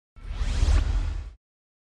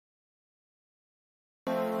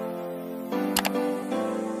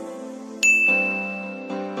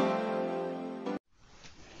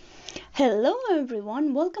Hello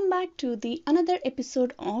everyone, welcome back to the another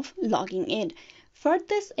episode of Logging In. For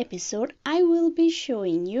this episode, I will be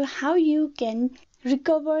showing you how you can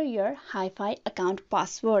recover your hi5 account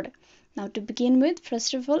password. Now to begin with,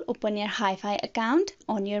 first of all, open your hi5 account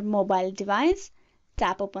on your mobile device.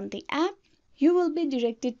 Tap open the app. You will be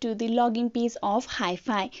directed to the login page of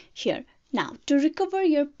hi5 here. Now to recover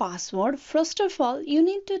your password, first of all, you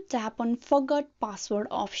need to tap on Forgot Password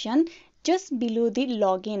option just below the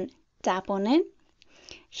login. Tap on it.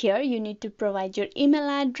 Here you need to provide your email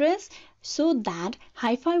address so that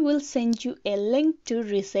hi5 will send you a link to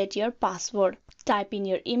reset your password. Type in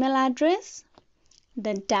your email address,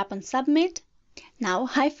 then tap on submit. Now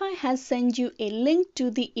hi5 has sent you a link to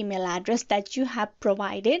the email address that you have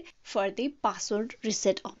provided for the password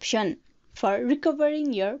reset option for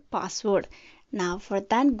recovering your password. Now for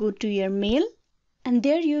that, go to your mail. And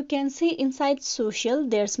there you can see inside social,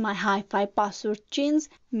 there's my hi5 password change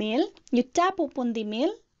mail. You tap open the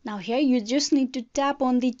mail. Now here you just need to tap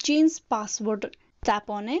on the change password. Tap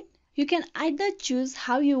on it. You can either choose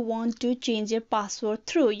how you want to change your password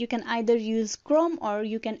through. You can either use Chrome or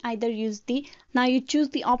you can either use now you choose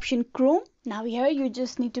the option Chrome. Now here you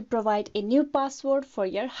just need to provide a new password for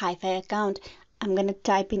your hi5 account. I'm gonna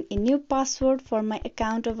type in a new password for my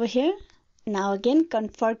account over here. Now again,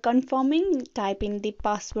 for confirming, type in the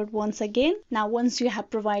password once again. Now once you have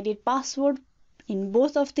provided password in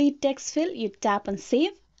both of the text field, you tap on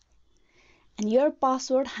save and your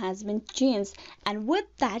password has been changed. And with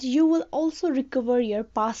that, you will also recover your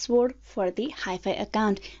password for the hi5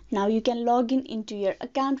 account. Now you can log in into your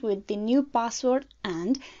account with the new password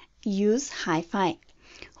and use hi5.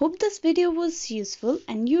 Hope this video was useful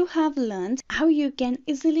and you have learned how you can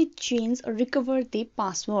easily change or recover the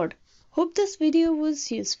password. Hope this video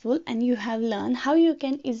was useful and you have learned how you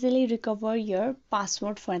can easily recover your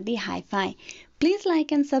password for the hi5. Please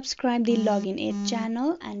like and subscribe the Login Aid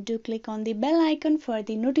channel and do click on the bell icon for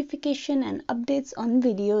the notification and updates on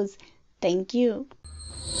videos. Thank you.